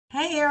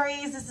Hey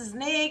Aries, this is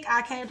Nick.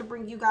 I came to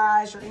bring you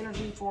guys your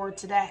energy for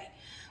today.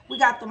 We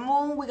got the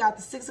Moon, we got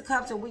the Six of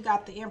Cups, and we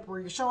got the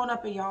Emperor. You're showing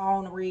up in your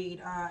own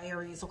read,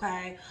 Aries,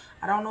 okay?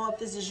 I don't know if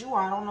this is you or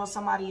I don't know if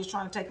somebody is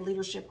trying to take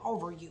leadership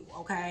over you,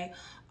 okay?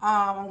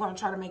 I'm going to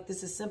try to make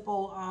this as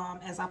simple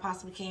as I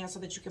possibly can so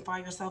that you can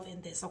find yourself in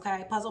this,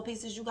 okay? Puzzle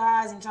pieces, you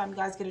guys. Anytime you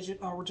guys get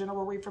a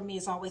general read from me,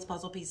 it's always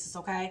puzzle pieces,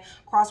 okay?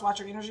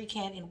 Cross-watcher energy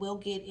can and will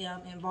get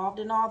involved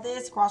in all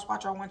this.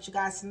 Cross-watcher, I want you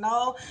guys to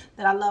know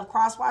that I love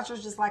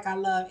cross-watchers just like I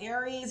love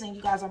Aries, and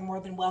you guys are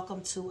more than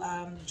welcome to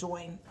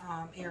join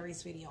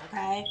Aries video,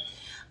 okay?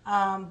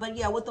 But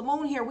yeah, with the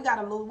Moon here, we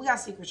got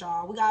secrets,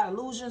 y'all. We got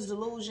illusions,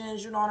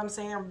 delusions, you know what I'm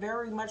saying?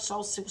 Very much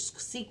so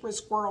secret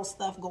squirrel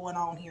stuff going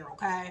on here,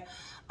 okay?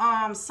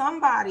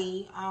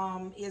 Somebody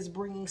is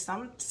bringing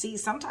some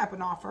type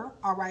of offer,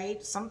 all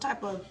right? Some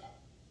type of,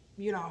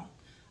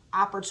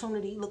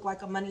 opportunity, look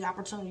like a money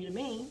opportunity to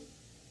me.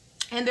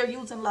 And they're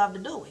using love to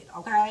do it,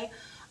 okay?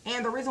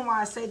 And the reason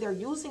why I say they're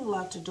using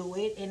love to do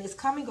it, and it's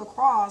coming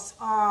across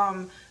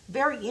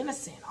very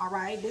innocent, all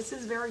right? This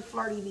is very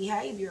flirty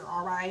behavior,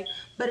 all right?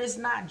 But it's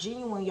not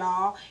genuine,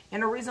 y'all.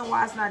 And the reason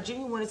why it's not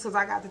genuine is because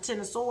I got the Ten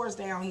of Swords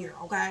down here,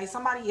 okay?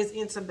 Somebody is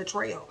into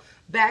betrayal,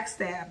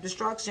 backstab,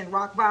 destruction,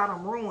 rock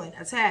bottom, ruin,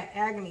 attack,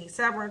 agony,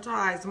 severing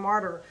ties,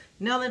 martyr,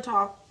 nailing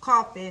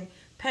coffin,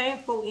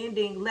 painful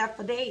ending, left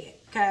for dead,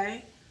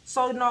 okay?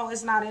 So, no,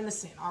 it's not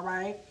innocent, all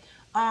right?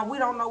 We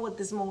don't know what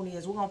this Moon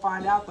is. We're going to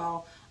find out,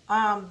 though.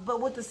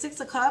 But with the Six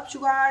of Cups,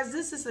 you guys,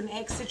 this is an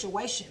ex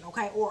situation,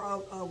 okay?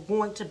 Or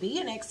going to be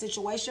an ex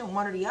situation,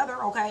 one or the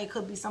other, okay? It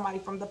could be somebody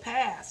from the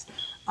past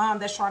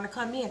that's trying to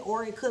come in.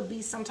 Or it could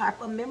be some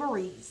type of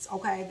memories,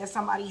 okay? That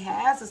somebody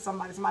has of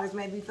somebody. Somebody's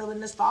maybe feeling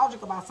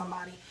nostalgic about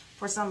somebody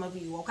for some of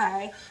you,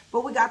 okay?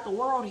 But we got the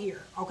World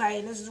here, okay?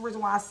 And this is the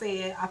reason why I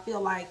said I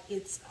feel like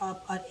it's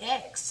an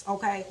ex,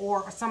 okay?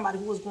 Or somebody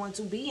who is going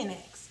to be an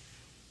ex.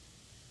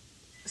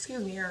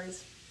 Excuse me,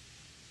 Aries.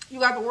 You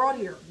got the World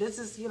here. This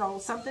is,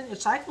 something. The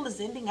cycle is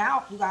ending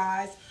out, you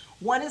guys.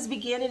 One is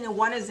beginning and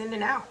one is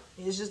ending out.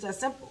 It's just that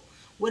simple.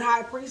 With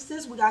High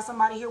Priestess, we got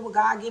somebody here with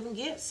God-given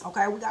gifts,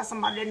 okay? We got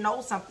somebody that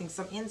knows something,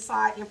 some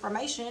inside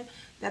information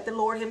that the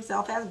Lord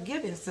himself has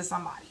given to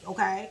somebody,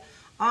 okay?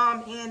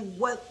 And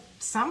what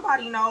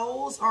somebody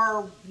knows,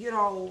 or,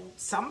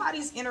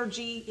 somebody's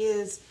energy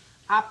is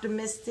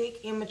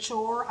optimistic,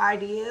 immature,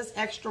 ideas,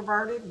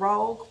 extroverted,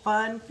 rogue,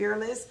 fun,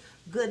 fearless,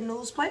 good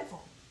news,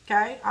 playful,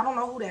 okay? I don't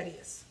know who that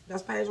is.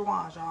 That's Page of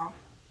Wands, y'all.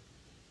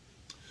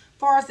 As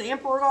far as the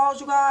Emperor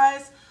goes, you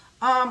guys,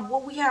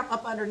 what we have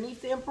up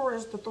underneath the Emperor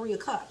is the Three of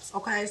Cups,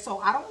 okay? So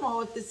I don't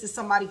know if this is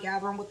somebody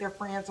gathering with their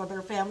friends or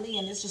their family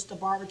and it's just a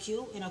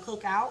barbecue and a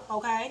cookout,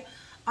 okay?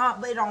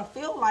 But it don't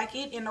feel like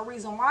it, and the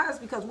reason why is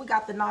because we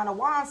got the Nine of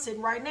Wands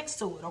sitting right next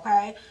to it,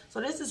 okay?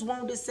 So this is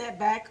wounded,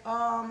 setback,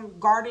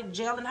 guarded,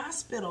 jail, and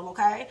hospital,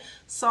 okay?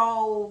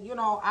 So,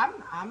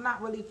 I'm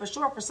not really for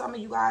sure. For some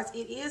of you guys,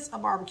 it is a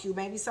barbecue.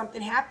 Maybe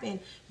something happened,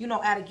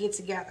 at a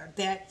get-together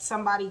that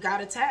somebody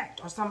got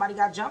attacked or somebody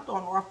got jumped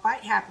on, or a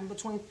fight happened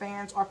between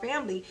fans or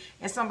family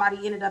and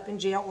somebody ended up in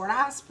jail or the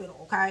hospital,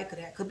 okay?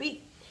 That could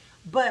be.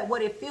 But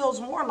what it feels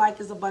more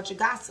like is a bunch of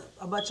gossip,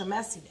 a bunch of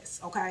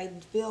messiness, okay?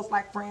 It feels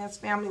like friends,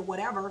 family, or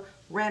whatever,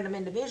 random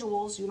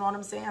individuals, you know what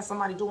I'm saying?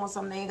 Somebody doing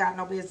something they ain't got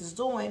no business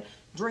doing,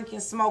 drinking,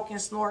 smoking,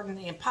 snorting,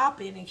 and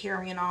popping and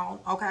carrying on,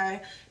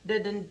 okay?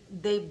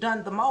 They've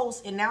done the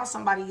most, and now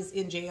somebody's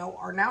in jail,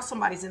 or now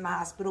somebody's in the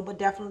hospital, but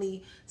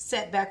definitely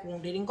setback,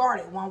 wounded, and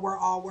guarded. One word,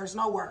 all words,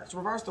 no words.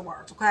 Reverse the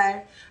words,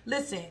 okay?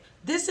 Listen,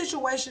 this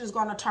situation is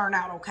going to turn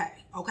out okay,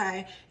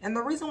 okay? And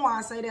the reason why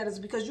I say that is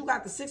because you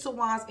got the Six of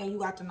Wands and you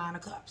got the Nine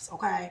of Cups,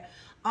 okay?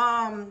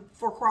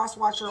 For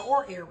cross-watcher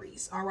or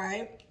Aries, all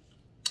right?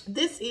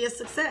 This is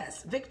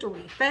success,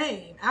 victory,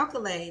 fame,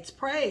 accolades,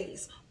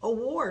 praise,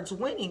 awards,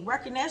 winning,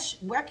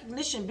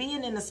 recognition,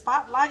 being in the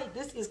spotlight.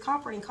 This is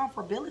comfort and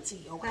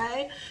comfortability,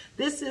 okay?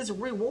 This is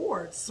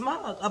reward,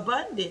 smug,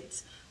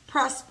 abundance,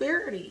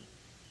 prosperity.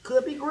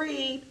 Could be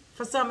greed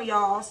for some of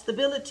y'all.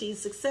 Stability,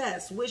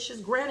 success,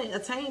 wishes granted,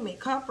 attainment,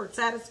 comfort,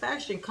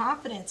 satisfaction,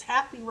 confidence,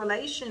 happy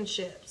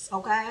relationships,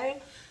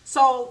 okay?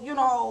 So,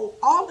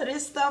 all of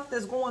this stuff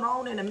that's going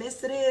on in the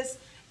midst of this,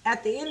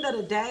 at the end of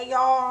the day,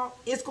 y'all,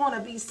 it's going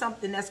to be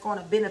something that's going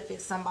to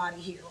benefit somebody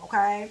here,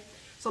 okay?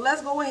 So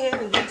let's go ahead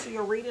and get to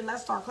your reading.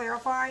 Let's start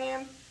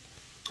clarifying.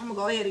 I'm going to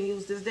go ahead and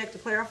use this deck to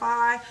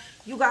clarify.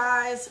 You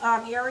guys,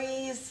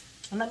 Aries,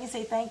 let me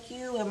say thank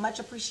you and much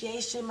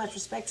appreciation, much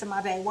respect to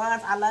my day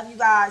ones. I love you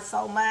guys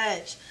so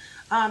much.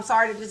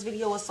 Sorry that this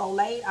video was so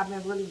late. I've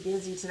been really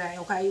busy today,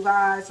 okay, you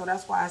guys? So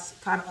that's why it's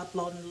kind of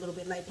uploading a little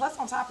bit late. Plus,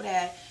 on top of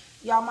that,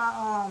 y'all,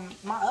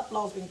 my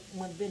uploads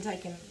been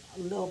taking a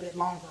little bit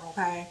longer,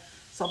 okay?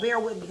 So bear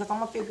with me, because I'm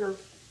gonna figure,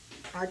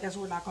 I guess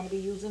we're not gonna be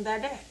using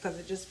that deck because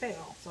it just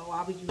fell. So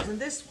I'll be using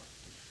this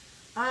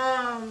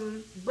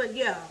one. But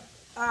yeah,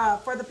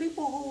 For the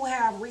people who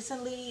have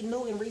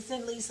new and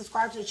recently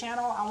subscribed to the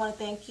channel, I want to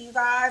thank you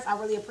guys. I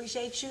really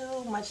appreciate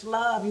you. Much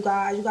love, you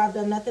guys. You guys have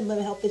done nothing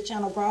but help this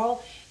channel grow.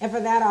 And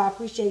for that, I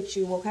appreciate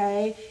you,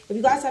 okay? If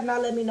you guys have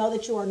not let me know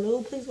that you are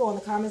new, please go in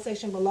the comment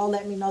section below.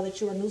 Let me know that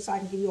you are new so I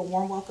can give you a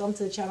warm welcome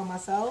to the channel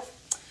myself.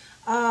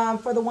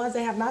 For the ones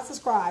that have not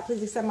subscribed,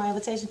 please accept my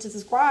invitation to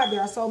subscribe.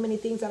 There are so many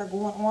things that are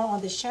going on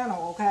this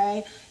channel,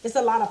 okay? It's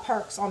a lot of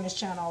perks on this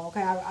channel,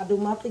 okay? I do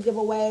monthly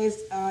giveaways.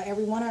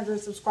 Every 100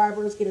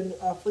 subscribers get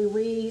a free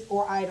read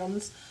or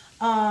items.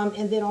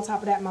 And then on top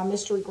of that, my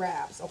mystery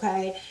grabs,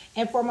 okay?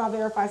 And for my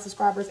verified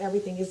subscribers,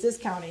 everything is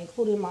discounted,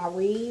 including my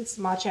reads,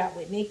 my chat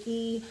with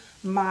Nikki,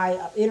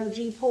 my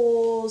energy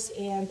pulls,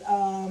 and,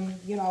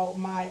 you know,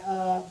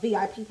 my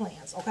VIP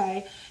plans,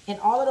 okay?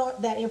 And all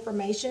of that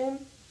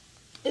information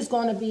is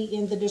going to be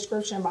in the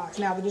description box.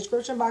 Now, the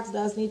description box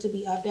does need to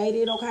be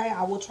updated, okay?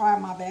 I will try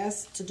my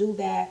best to do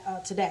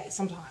that today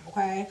sometime,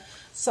 okay?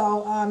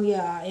 So,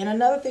 yeah. And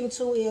another thing,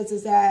 too,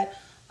 is that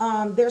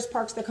there's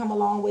perks that come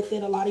along with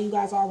it. A lot of you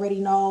guys already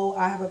know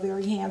I have a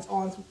very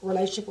hands-on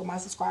relationship with my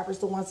subscribers,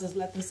 the ones that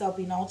let themselves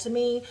be known to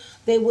me.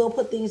 They will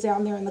put things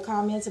down there in the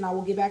comments, and I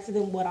will get back to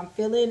them what I'm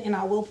feeling, and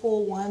I will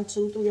pull 1,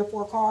 2, 3, or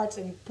 4 cards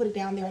and put it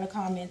down there in the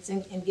comments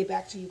and get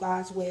back to you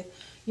guys with,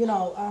 you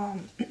know,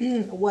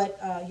 what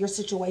your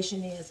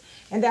situation is.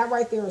 And that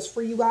right there is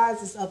free, you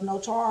guys. It's of no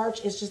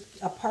charge. It's just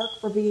a perk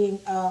for being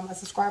a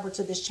subscriber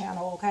to this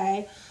channel,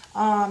 okay?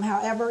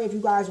 However, if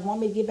you guys want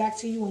me to get back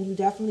to you and you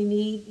definitely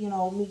need, you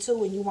know, me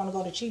too, and you want to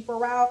go the cheaper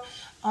route,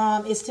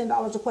 it's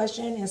 $10 a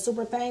question. And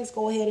super thanks.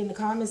 Go ahead in the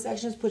comment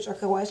sections, put your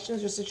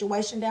questions, your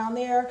situation down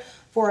there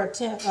for a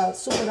super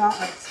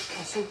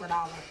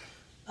dollar,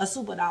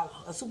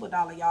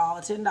 y'all,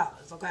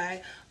 $10,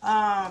 okay?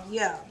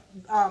 Yeah,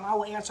 I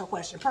will answer a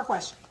question per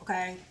question,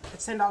 okay?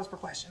 It's $10 per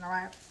question, all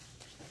right?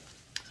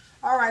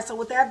 All right, so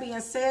with that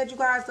being said, you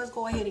guys, let's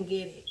go ahead and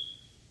get it.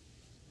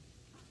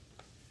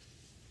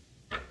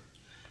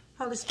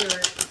 Holy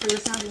Spirit, for your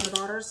sons and your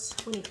daughters,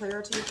 we need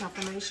clarity,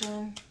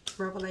 confirmation,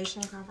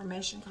 revelation,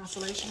 confirmation,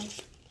 consolation.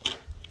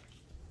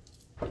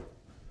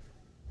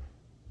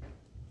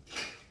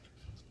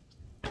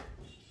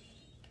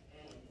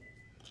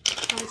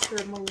 Holy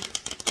Spirit, move.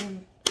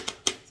 And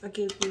I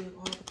give you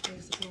all the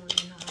praise, the glory,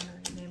 and the honor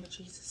in the name of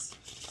Jesus.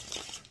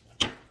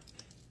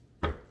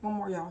 One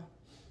more, y'all.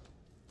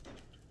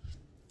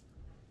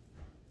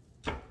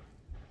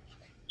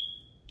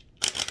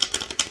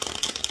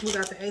 We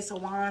got the Ace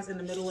of Wands in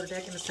the middle of the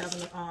deck and the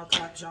 7 of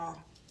Cups, y'all.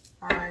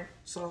 All right.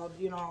 So,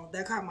 you know,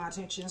 that caught my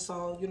attention.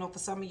 So, you know, for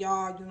some of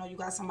y'all, you know, you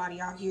got somebody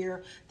out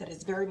here that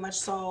is very much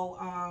so,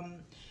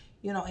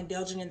 you know,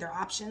 indulging in their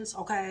options,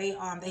 okay?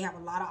 They have a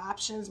lot of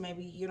options.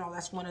 Maybe, you know,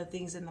 that's one of the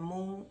things in the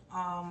moon.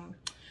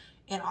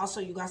 And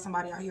also, you got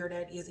somebody out here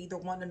that is either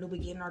wanting a new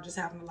beginning or just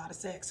having a lot of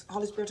sex.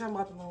 Holy Spirit, tell me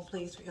about the moon,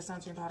 please, for your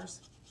sons and your daughters.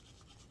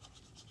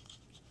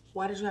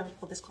 Why did you have to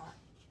pull this card?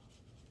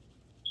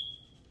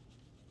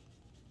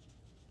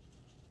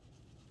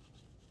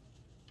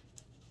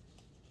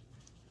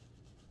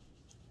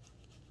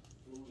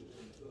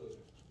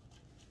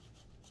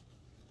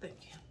 Thank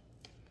you.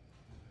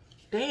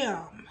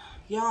 Damn.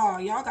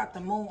 Y'all got the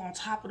moon on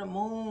top of the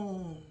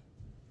moon.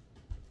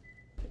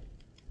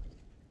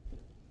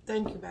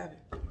 Thank you, baby.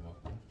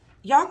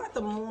 Y'all got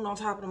the moon on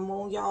top of the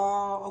moon,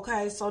 y'all.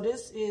 Okay, so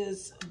this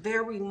is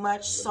very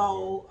much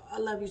so. I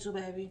love you too,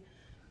 baby.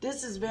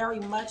 This is very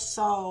much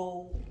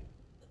so.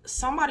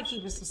 Somebody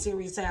keeping some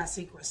serious ass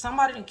secrets.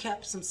 Somebody done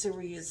kept some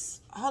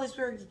serious. Holy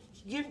Spirit,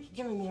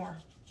 give me more.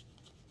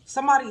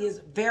 Somebody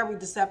is very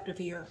deceptive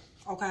here.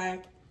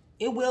 Okay.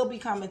 It will be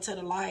coming to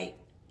the light.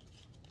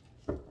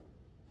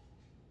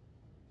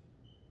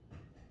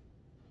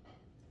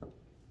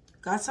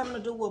 Got something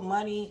to do with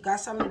money.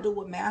 Got something to do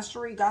with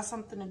mastery. Got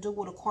something to do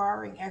with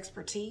acquiring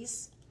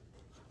expertise.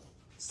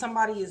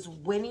 Somebody is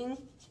winning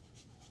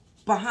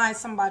behind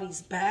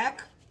somebody's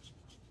back.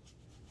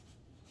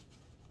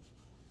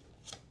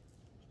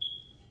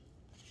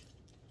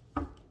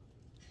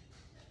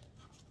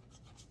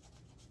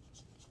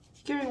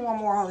 Give me one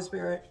more, Holy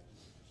Spirit.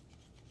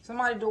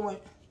 Somebody doing...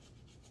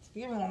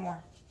 Give me one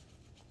more.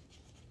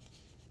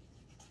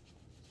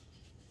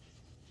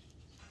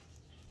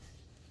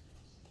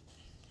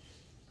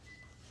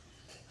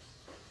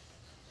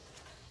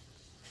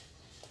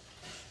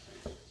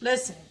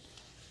 Listen,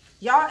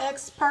 y'all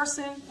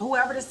ex-person,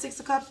 whoever the 6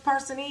 of Cups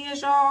person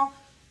is, y'all,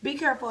 be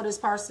careful of this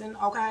person,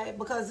 okay?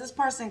 Because this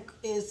person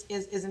is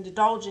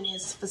indulging in,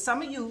 for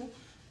some of you,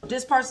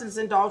 this person is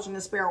indulging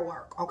in spell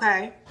work,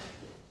 okay?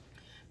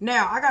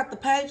 Now, I got the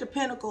Page of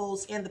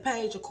Pentacles and the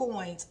Page of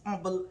Coins,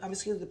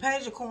 the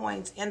Page of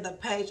Coins and the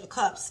Page of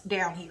Cups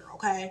down here,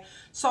 okay?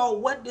 So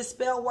what this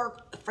spell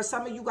work for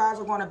some of you guys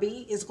are going to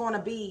be is going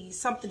to be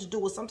something to do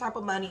with some type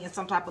of money and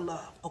some type of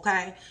love,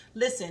 okay?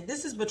 Listen,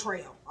 this is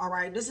betrayal, all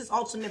right? This is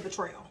ultimate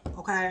betrayal,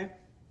 okay?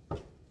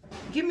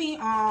 Give me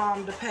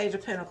the Page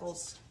of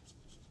Pentacles.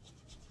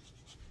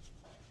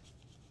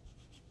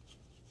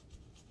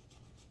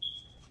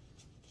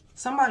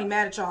 Somebody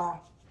mad at y'all.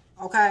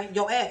 Okay,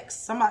 your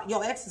ex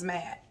is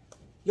mad.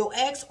 Your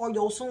ex or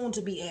your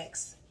soon-to-be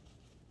ex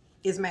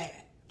is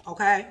mad,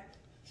 okay?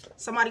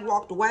 Somebody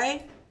walked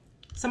away.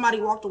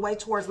 Somebody walked away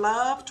towards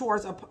love,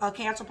 towards a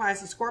Cancer,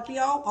 Pisces,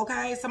 Scorpio,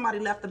 okay? Somebody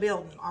left the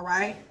building, all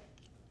right?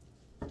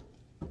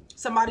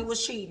 Somebody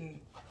was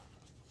cheating.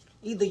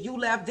 Either you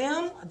left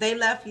them, they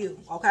left you,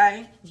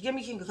 okay? Give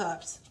me King of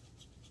Cups.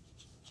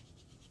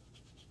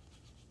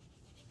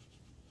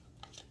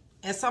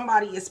 And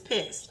somebody is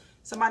pissed.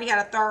 Somebody had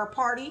a third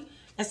party,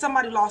 and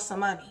somebody lost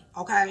some money,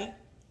 okay?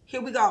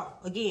 Here we go.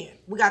 Again,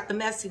 we got the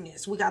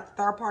messiness. We got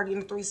the third party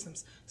and the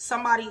threesomes.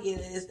 Somebody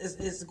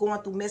is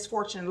going through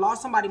misfortune and loss.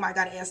 Somebody might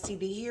got an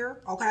STD here,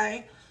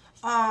 okay?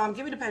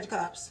 Give me the Page of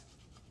Cups.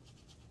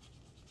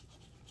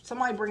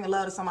 Somebody bringing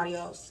love to somebody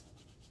else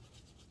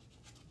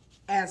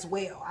as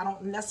well. I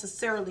don't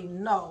necessarily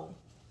know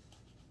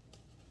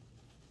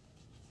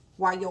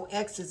why your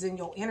ex is in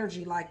your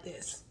energy like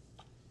this.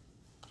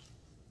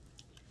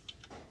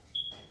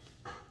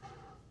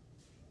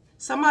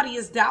 Somebody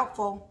is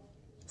doubtful.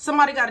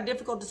 Somebody got a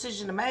difficult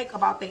decision to make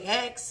about their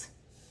ex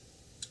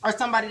or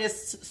somebody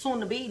that's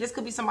soon to be. This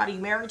could be somebody you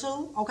married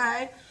to,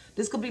 okay?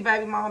 This could be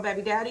baby mama,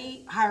 baby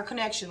daddy, higher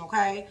connection,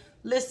 okay?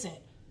 Listen,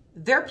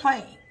 they're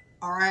playing,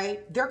 all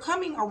right? They're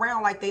coming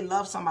around like they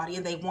love somebody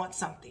and they want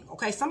something,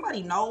 okay?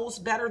 Somebody knows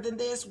better than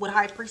this with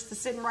High Priestess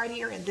sitting right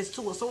here and this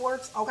Two of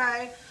Swords,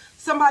 okay?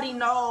 Somebody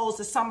knows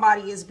that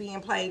somebody is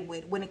being played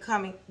with when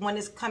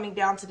it's coming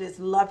down to this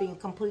loving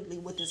completely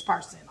with this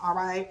person, all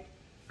right?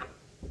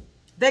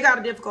 They got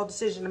a difficult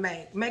decision to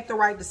make. Make the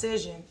right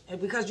decision.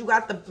 And because you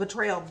got the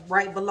betrayal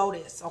right below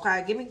this,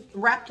 okay?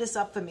 Wrap this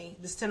up for me.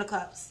 This Ten of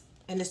Cups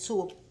and this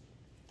Two of...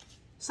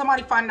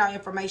 Somebody finding out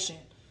information.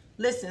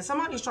 Listen,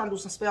 somebody's trying to do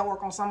some spell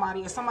work on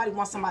somebody, or somebody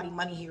wants somebody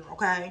money here,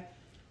 okay?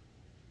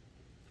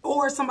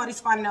 Or somebody's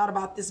finding out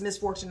about this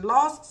misfortune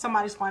loss.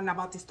 Somebody's finding out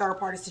about these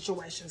third-party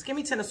situations. Give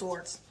me Ten of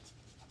Swords.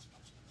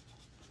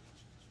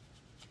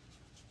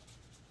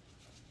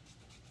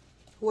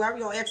 Whoever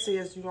your ex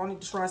is, you don't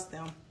need to trust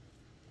them.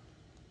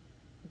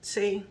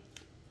 See,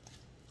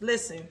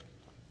 listen,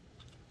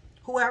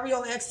 whoever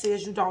your ex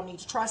is, you don't need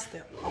to trust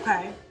them,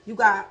 okay? You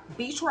got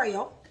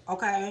betrayal,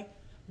 okay?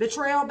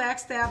 Betrayal,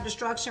 backstab,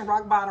 destruction,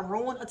 rock bottom,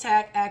 ruin,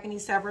 attack, agony,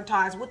 severing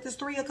ties. With this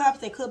Three of Cups,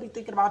 they could be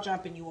thinking about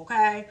jumping you,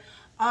 okay?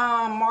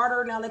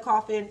 Martyr, nail in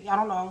coffin, I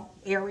don't know,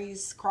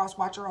 Aries, cross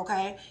watcher,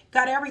 okay?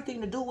 Got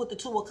everything to do with the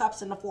Two of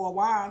Cups and the Four of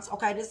Wands,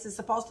 okay? This is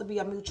supposed to be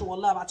a mutual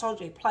love. I told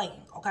you they're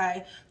playing,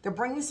 okay? They're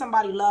bringing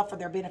somebody love for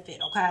their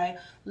benefit, okay?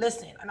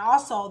 Listen, and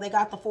also they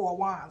got the Four of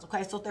Wands,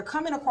 okay? So they're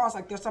coming across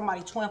like they're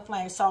somebody twin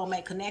flame,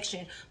 soulmate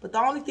connection, but the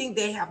only thing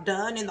they have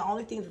done and the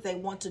only thing that they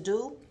want to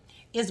do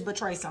is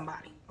betray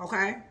somebody,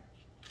 okay?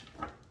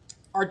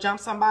 Or jump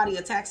somebody,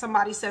 attack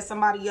somebody, set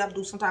somebody up,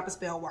 do some type of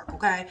spell work,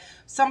 okay?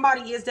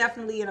 Somebody is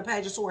definitely in a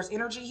Page of Swords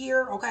energy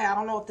here, okay? I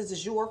don't know if this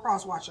is you or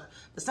cross watcher,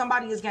 but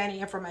somebody is gaining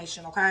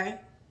information, okay?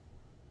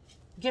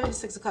 Give me the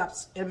Six of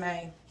Cups in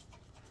May.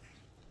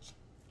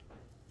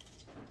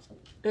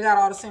 They got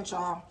all the sense,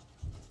 y'all.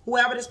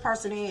 Whoever this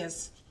person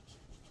is,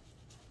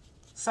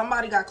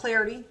 somebody got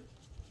clarity.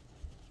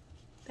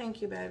 Thank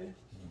you, baby.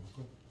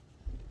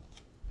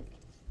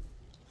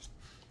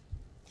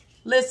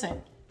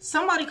 Listen.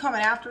 Somebody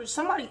coming after,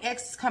 somebody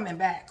ex is coming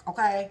back,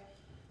 okay?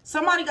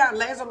 Somebody got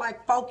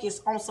laser-like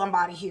focus on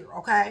somebody here,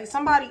 okay?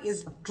 Somebody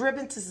is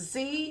driven to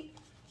succeed.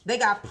 They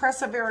got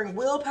persevering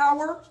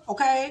willpower,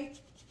 okay?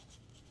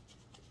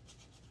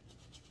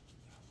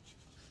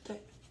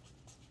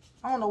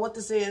 I don't know what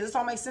this is. This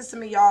don't make sense to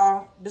me,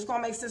 y'all. This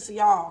gonna make sense to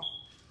y'all.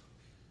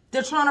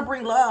 They're trying to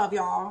bring love,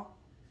 y'all.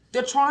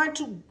 They're trying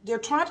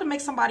to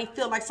make somebody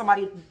feel like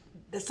somebody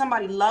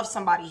loves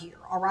somebody here,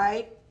 all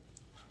right?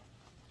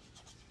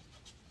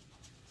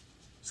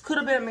 Could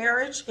have been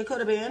marriage. It could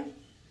have been.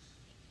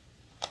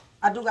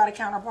 I do got a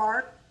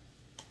counterpart.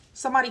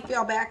 Somebody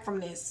fell back from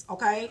this,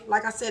 okay?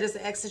 Like I said, it's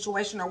an ex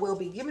situation or will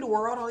be. Give me the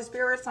World, Holy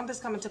Spirit. Something's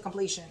coming to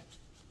completion.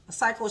 A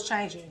cycle is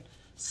changing.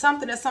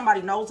 Something that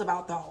somebody knows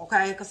about, though,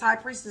 okay? Because High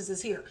Priestess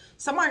is here.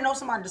 Somebody knows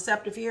somebody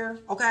deceptive here,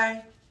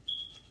 okay?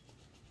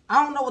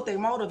 I don't know what their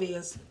motive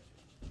is.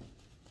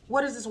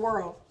 What is this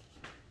World?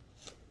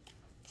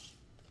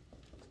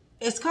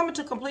 It's coming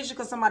to completion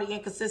because somebody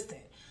inconsistent.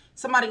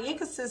 Somebody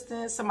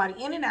inconsistent,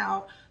 somebody in and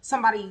out,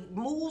 somebody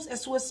moves at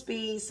swift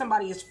speed,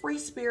 somebody is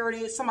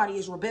free-spirited, somebody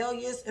is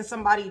rebellious, and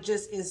somebody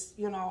just is,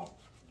 you know,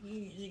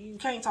 you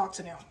can't talk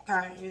to them,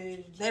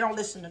 okay? They don't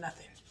listen to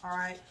nothing, all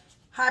right?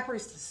 High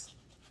Priestess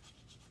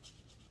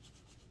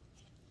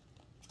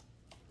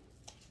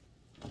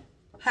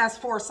has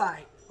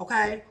foresight,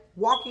 okay?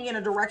 Walking in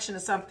a direction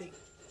of something.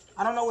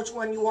 I don't know which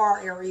one you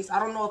are, Aries. I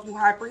don't know if you're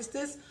High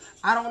Priestess.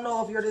 I don't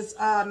know if you're this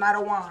Knight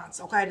of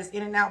Wands, okay? This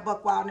in and out,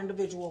 buck wild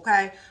individual,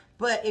 okay?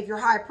 But if you're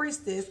High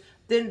Priestess,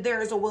 then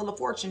there is a Wheel of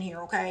Fortune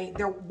here, okay?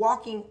 They're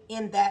walking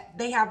in that.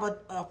 They have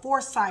a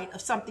foresight of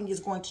something is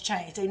going to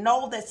change. They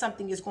know that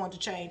something is going to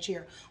change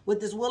here.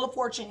 With this Wheel of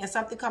Fortune and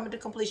something coming to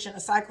completion, a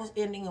cycle's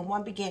ending and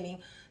one beginning,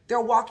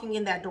 they're walking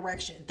in that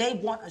direction. They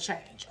want a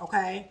change,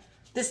 okay?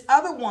 This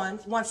other one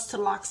wants to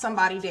lock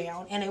somebody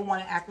down and they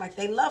want to act like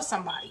they love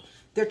somebody.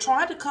 They're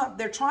trying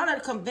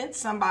to convince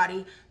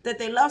somebody that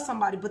they love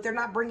somebody, but they're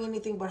not bringing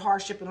anything but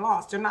hardship and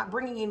loss. They're not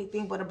bringing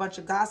anything but a bunch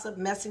of gossip,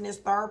 messiness,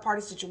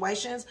 third-party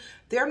situations.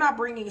 They're not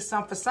bringing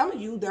for some of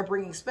you, they're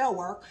bringing spell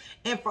work.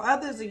 And for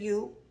others of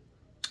you,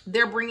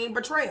 they're bringing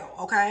betrayal,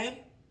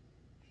 okay?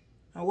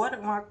 Now what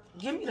am I,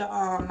 give me the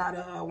Knight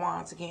of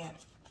Wands again.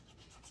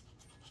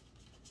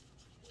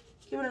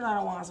 Give me the Knight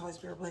of Wands, Holy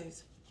Spirit,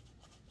 please.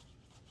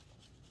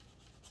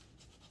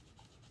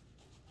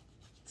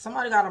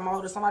 Somebody got a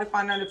motive. Somebody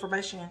find out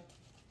information.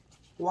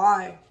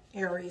 Why,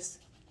 Aries?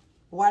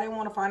 Why they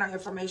want to find out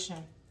information?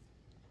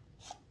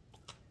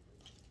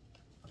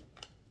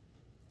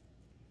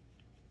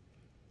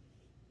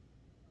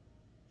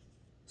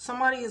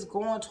 Somebody is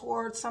going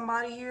towards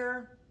somebody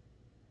here.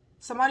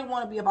 Somebody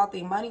want to be about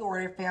their money or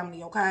their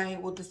family, okay?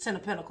 With the Ten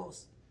of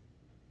Pentacles.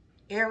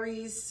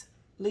 Aries,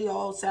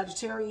 Leo,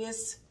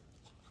 Sagittarius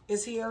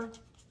is here.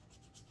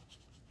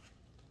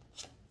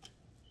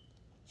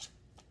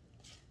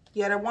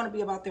 Yeah, they want to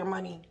be about their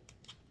money.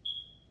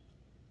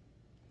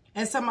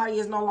 And somebody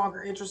is no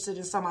longer interested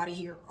in somebody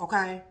here,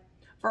 okay?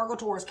 Virgo,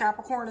 Taurus,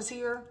 Capricorn is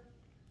here.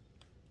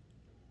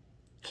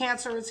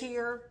 Cancer is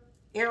here.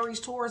 Aries,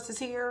 Taurus is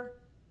here.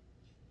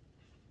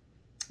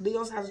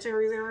 Leo,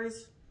 Sagittarius,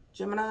 Aries,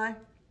 Gemini.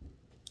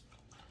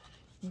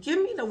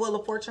 Give me the Wheel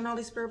of Fortune,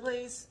 Holy Spirit,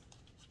 please.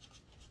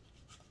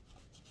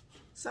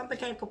 Something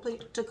came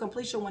to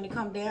completion when it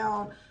come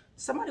down.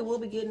 Somebody will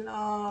be getting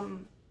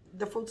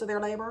the fruits of their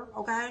labor,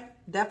 okay?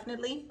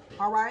 Definitely,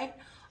 all right?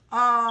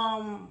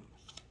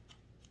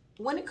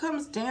 When it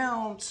comes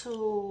down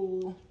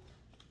to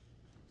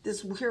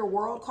this here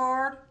world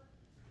card,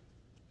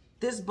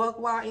 this buck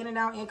wild, in and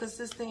out,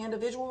 inconsistent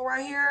individual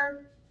right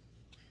here,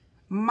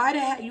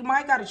 you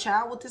might got a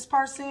child with this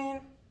person,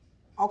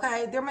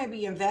 okay? There may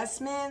be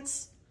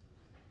investments.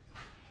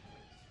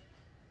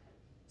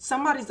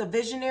 Somebody's a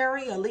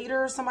visionary, a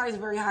leader. Somebody's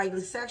very highly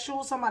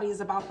sexual. Somebody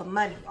is about the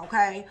money,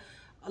 okay?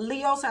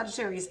 Leo,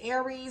 Sagittarius,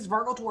 Aries,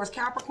 Virgo, Taurus,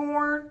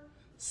 Capricorn.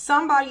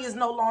 Somebody is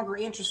no longer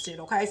interested,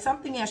 okay?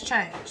 Something has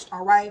changed,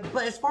 all right?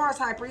 But as far as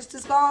High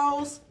Priestess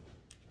goes,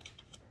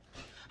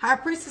 High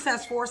Priestess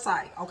has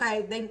foresight,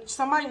 okay?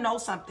 Somebody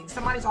knows something.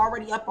 Somebody's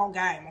already up on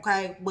game,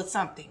 okay? With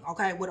something,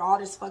 okay? With all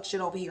this fuck shit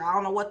over here. I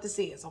don't know what this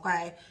is,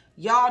 okay?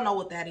 Y'all know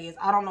what that is.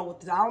 I don't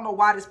know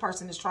why this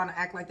person is trying to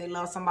act like they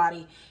love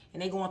somebody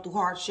and they going through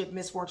hardship,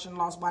 misfortune,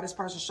 loss. Why this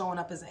person showing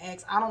up as an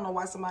ex. I don't know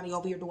why somebody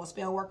over here doing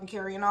spell work and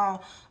carrying on,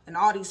 and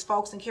all these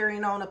folks and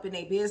carrying on up in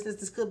their business.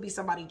 This could be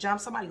somebody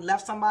jumped, somebody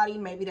left somebody.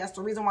 Maybe that's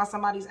the reason why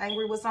somebody's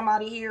angry with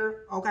somebody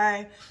here,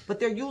 okay? But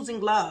they're using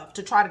love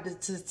to try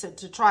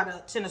to try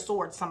to Ten of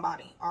Swords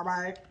somebody, all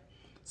right?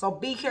 So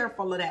be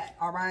careful of that,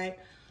 all right?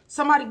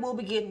 Somebody will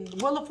be getting,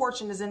 Wheel of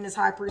Fortune is in this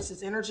High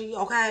Priestess energy,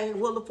 okay?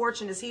 Wheel of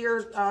Fortune is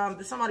here.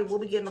 Somebody will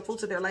be getting the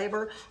fruits of their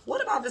labor.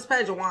 What about this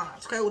Page of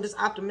Wands, okay? With this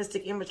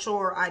optimistic,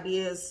 immature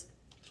ideas.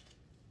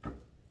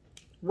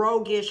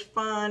 Roguish,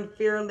 fun,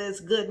 fearless,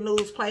 good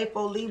news,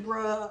 playful,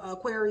 Libra,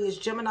 Aquarius,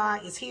 Gemini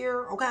is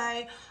here,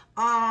 okay?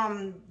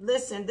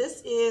 Listen,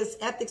 this is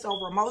ethics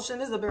over emotion.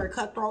 This is a very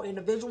cutthroat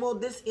individual.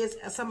 This is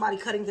somebody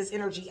cutting this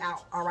energy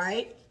out, all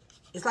right?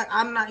 It's like,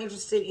 I'm not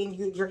interested in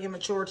your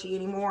immaturity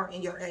anymore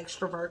and your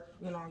extrovert,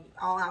 you know,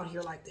 all out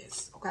here like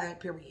this, okay,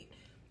 period.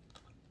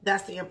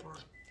 That's the Emperor,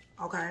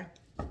 okay?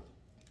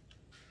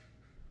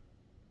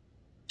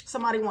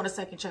 Somebody wants a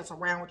second chance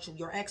around with you.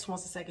 Your ex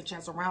wants a second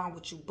chance around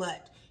with you,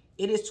 but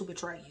it is to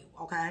betray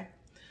you, okay?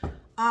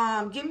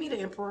 Give me the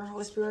Emperor,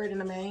 Holy Spirit, in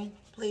the main,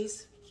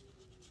 please.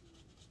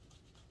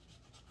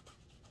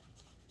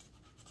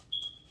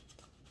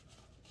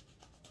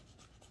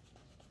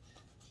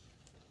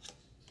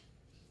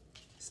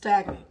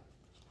 Stagnant.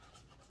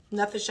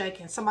 Nothing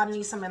shaking. Somebody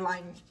needs some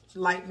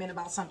enlightenment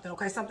about something,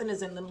 okay? Something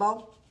is in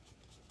limbo.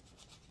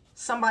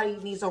 Somebody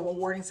needs a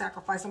rewarding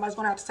sacrifice. Somebody's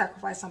going to have to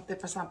sacrifice something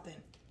for something.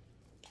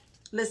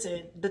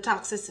 Listen, the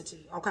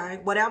toxicity, okay?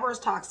 Whatever is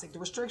toxic. The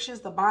restrictions,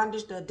 the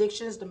bondage, the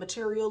addictions, the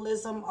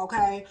materialism,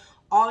 okay?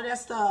 All of that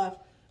stuff.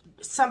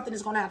 Something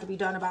is going to have to be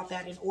done about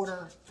that in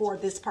order for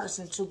this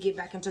person to get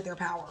back into their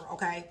power,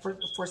 okay?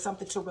 For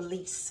something to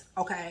release,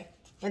 okay?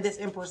 In this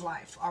Emperor's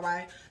life, all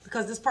right?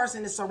 Because this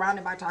person is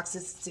surrounded by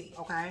toxicity,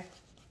 okay?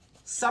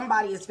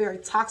 Somebody is very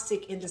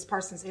toxic in this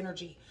person's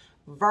energy.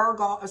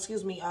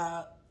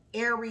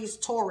 Aries,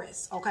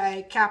 Taurus,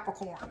 okay?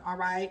 Capricorn, all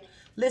right?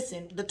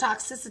 Listen, the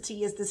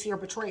toxicity is this here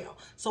betrayal.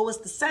 So it's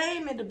the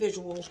same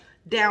individual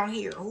down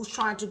here who's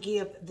trying to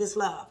give this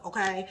love,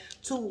 okay?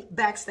 To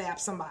backstab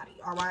somebody,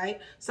 all right?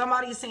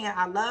 Somebody is saying,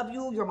 I love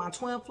you, you're my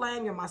twin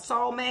flame, you're my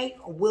soulmate,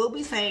 or will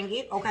be saying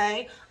it,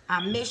 okay?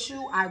 I miss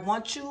you, I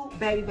want you,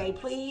 baby, baby,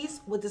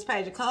 please, with this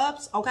Page of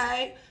Cups,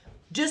 okay?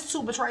 Just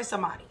to betray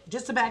somebody,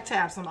 just to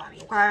backstab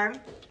somebody, okay?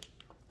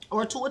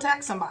 Or to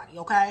attack somebody,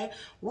 okay?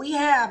 We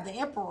have the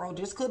Emperor.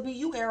 This could be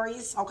you,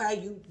 Aries,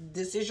 okay?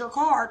 This is your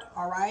card,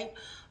 all right?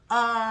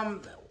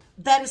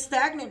 That is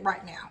stagnant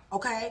right now,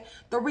 okay?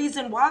 The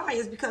reason why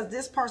is because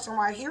this person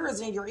right here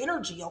is in your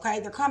energy, okay?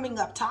 They're coming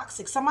up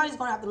toxic. Somebody's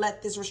going to have to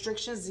let these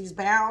restrictions, these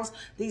bounds,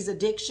 these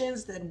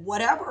addictions, that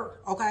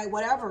whatever, okay?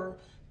 Whatever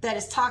that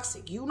is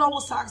toxic. You know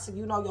what's toxic.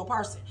 You know your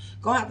person.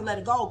 Gonna have to let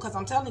it go, because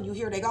I'm telling you,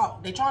 here they go.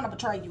 They trying to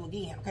betray you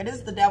again. Okay, this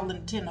is the devil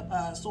in the 10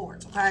 of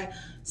swords. Okay,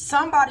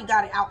 somebody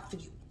got it out for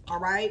you. All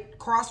right,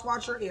 cross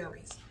watcher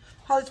Aries.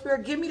 Holy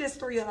Spirit, give me this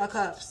 3 of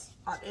cups.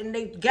 And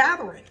they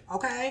gathering.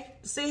 Okay,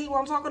 see what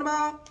I'm talking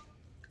about?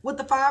 With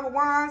the 5 of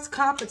Wands,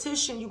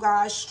 competition, you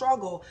guys,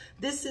 struggle.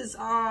 This is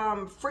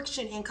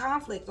friction and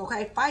conflict,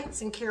 okay?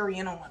 Fights and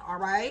carrying on, all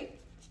right?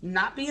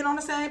 Not being on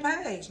the same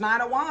page.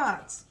 9 of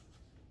Wands.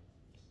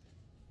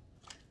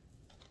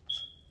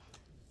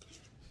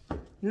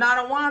 9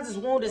 of Wands is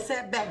wounded,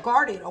 setback,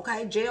 guarded,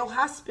 okay? Jail,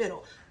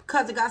 hospital,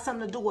 because it got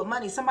something to do with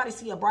money. Somebody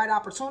see a bright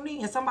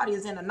opportunity, and somebody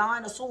is in a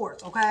 9 of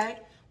Swords, okay?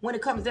 When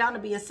it comes down to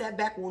being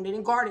setback, wounded,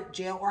 and guarded,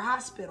 jail or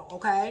hospital,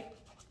 okay?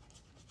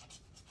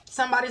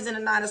 Somebody's in a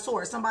 9 of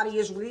Swords. Somebody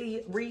is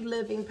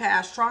reliving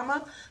past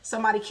trauma.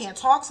 Somebody can't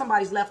talk.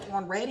 Somebody's left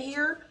on red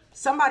here.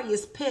 Somebody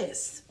is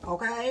pissed,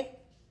 okay?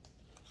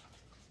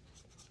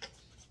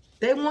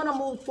 They want to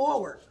move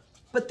forward,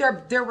 but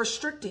they're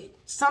restricted.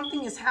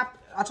 Something is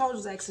happening. I told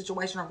you the X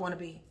situation are going to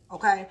be,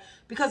 okay?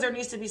 Because there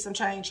needs to be some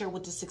change here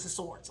with the 6 of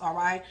Swords, all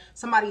right?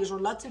 Somebody is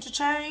reluctant to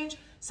change.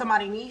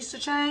 Somebody needs to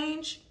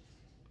change.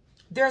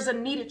 There's a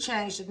needed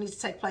change that needs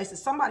to take place. If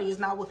somebody is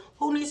not,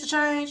 who needs to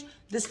change?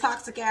 This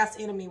toxic ass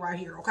enemy right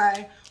here,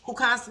 okay? Who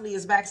constantly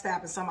is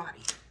backstabbing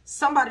somebody.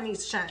 Somebody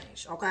needs to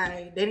change,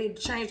 okay? They need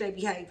to change their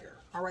behavior,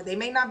 all right? They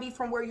may not be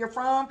from where you're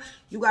from.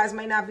 You guys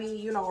may not be,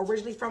 you know,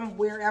 originally from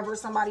wherever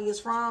somebody is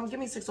from. Give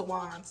me 6 of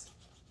Wands.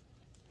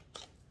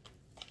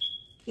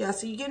 Yeah,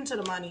 so you get into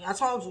the money. I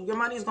told you, your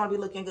money is going to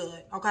be looking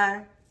good,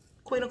 okay?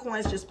 Queen of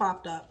Coins just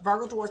popped up.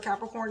 Virgo towards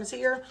Capricorn is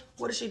here.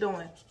 What is she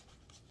doing?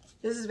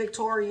 This is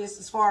victorious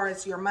as far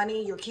as your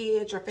money, your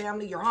kids, your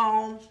family, your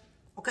home.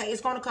 Okay, it's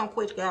going to come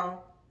quick,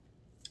 y'all.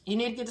 You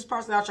need to get this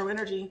person out your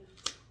energy.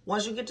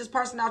 Once you get this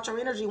person out your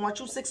energy, once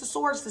you 6 of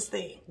Swords this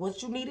thing,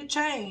 once you need it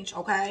change,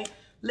 okay?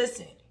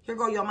 Listen, here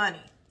go your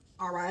money,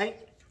 all right?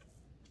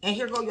 And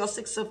here go your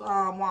 6 of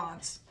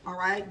Wands, all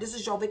right? This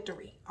is your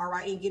victory, all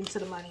right? And get into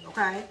the money,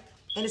 okay?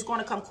 And it's going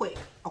to come quick,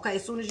 okay?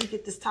 As soon as you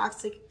get this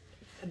toxic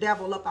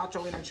devil up out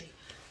your energy.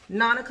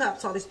 9 of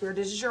Cups, Holy Spirit.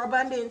 This is your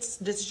abundance.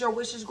 This is your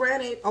wishes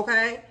granted,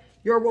 okay?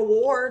 Your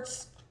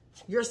rewards,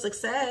 your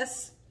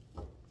success.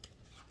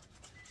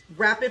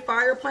 Rapid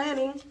fire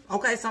planning.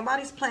 Okay,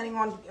 somebody's planning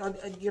on,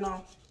 you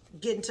know,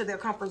 getting to their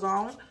comfort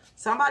zone.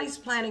 Somebody's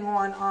planning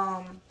on,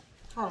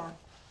 hold on.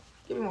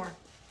 Give me more.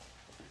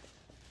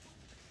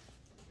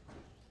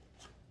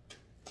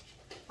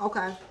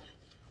 Okay.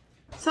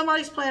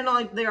 Somebody's planning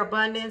on their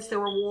abundance, their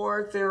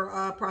rewards,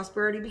 their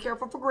prosperity. Be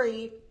careful for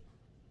greed.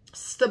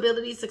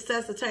 Stability,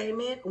 success,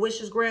 attainment,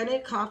 wishes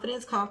granted,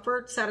 confidence,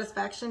 comfort,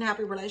 satisfaction,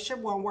 happy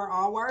relationship, one word,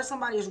 all words.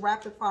 Somebody is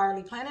rapid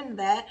firely planning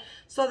that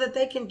so that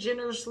they can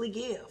generously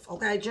give.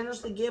 Okay,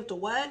 generously give to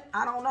what?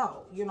 I don't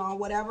know. You know,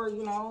 whatever,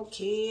 you know,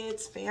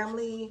 kids,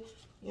 family,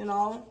 you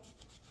know.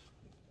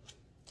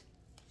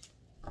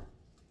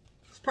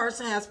 This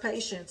person has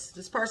patience.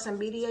 This person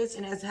mediates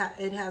and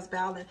it has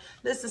balance.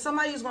 Listen,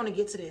 somebody is going to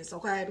get to this,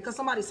 okay? Because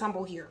somebody's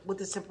humble here with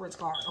this Temperance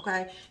card,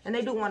 okay? And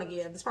they do want to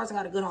give. This person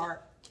got a good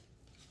heart.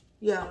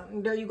 Yeah,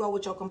 and there you go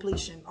with your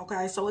completion,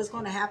 okay? So it's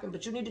going to happen,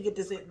 but you need to get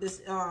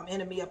this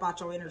enemy up out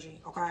your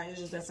energy, okay? It's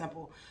just that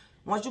simple.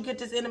 Once you get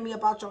this enemy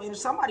up out your energy,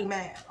 somebody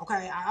mad,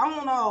 okay? I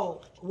don't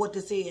know what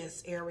this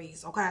is,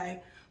 Aries,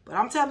 okay? But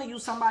I'm telling you,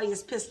 somebody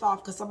is pissed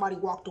off because somebody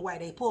walked away.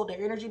 They pulled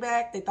their energy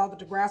back. They thought that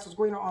the grass was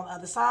greener on the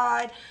other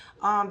side.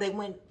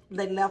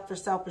 They left for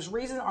selfish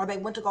reasons, or they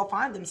went to go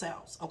find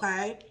themselves,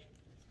 okay?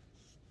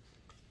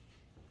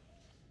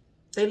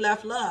 They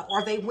left love,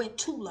 or they went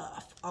to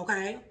love,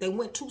 okay? They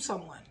went to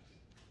someone.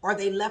 Or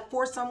they left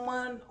for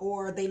someone,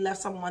 or they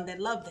left someone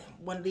that loved them,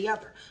 one or the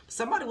other.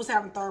 Somebody was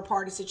having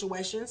third-party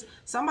situations.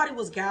 Somebody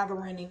was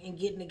gathering and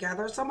getting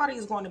together. Somebody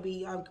is going to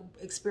be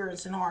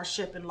experiencing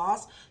hardship and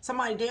loss.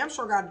 Somebody damn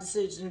sure got a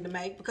decision to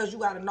make, because you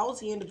got a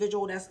nosy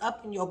individual that's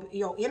up in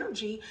your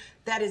energy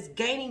that is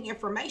gaining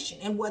information.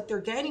 And what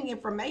they're gaining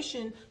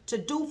information to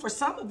do for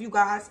some of you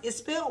guys is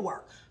spell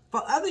work.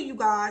 For other you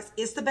guys,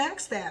 it's to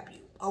backstab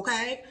you,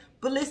 okay?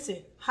 But listen,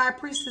 High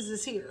Priestess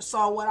is here.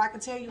 So what I can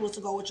tell you is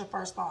to go with your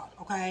first thought,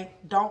 okay?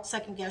 Don't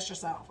second guess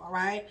yourself, all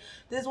right?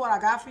 This is what I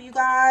got for you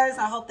guys.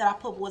 I hope that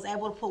I was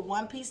able to put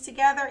one piece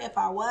together. If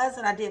I was,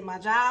 and I did my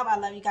job, I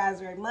love you guys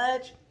very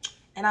much.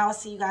 And I will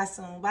see you guys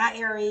soon. Bye,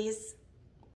 Aries.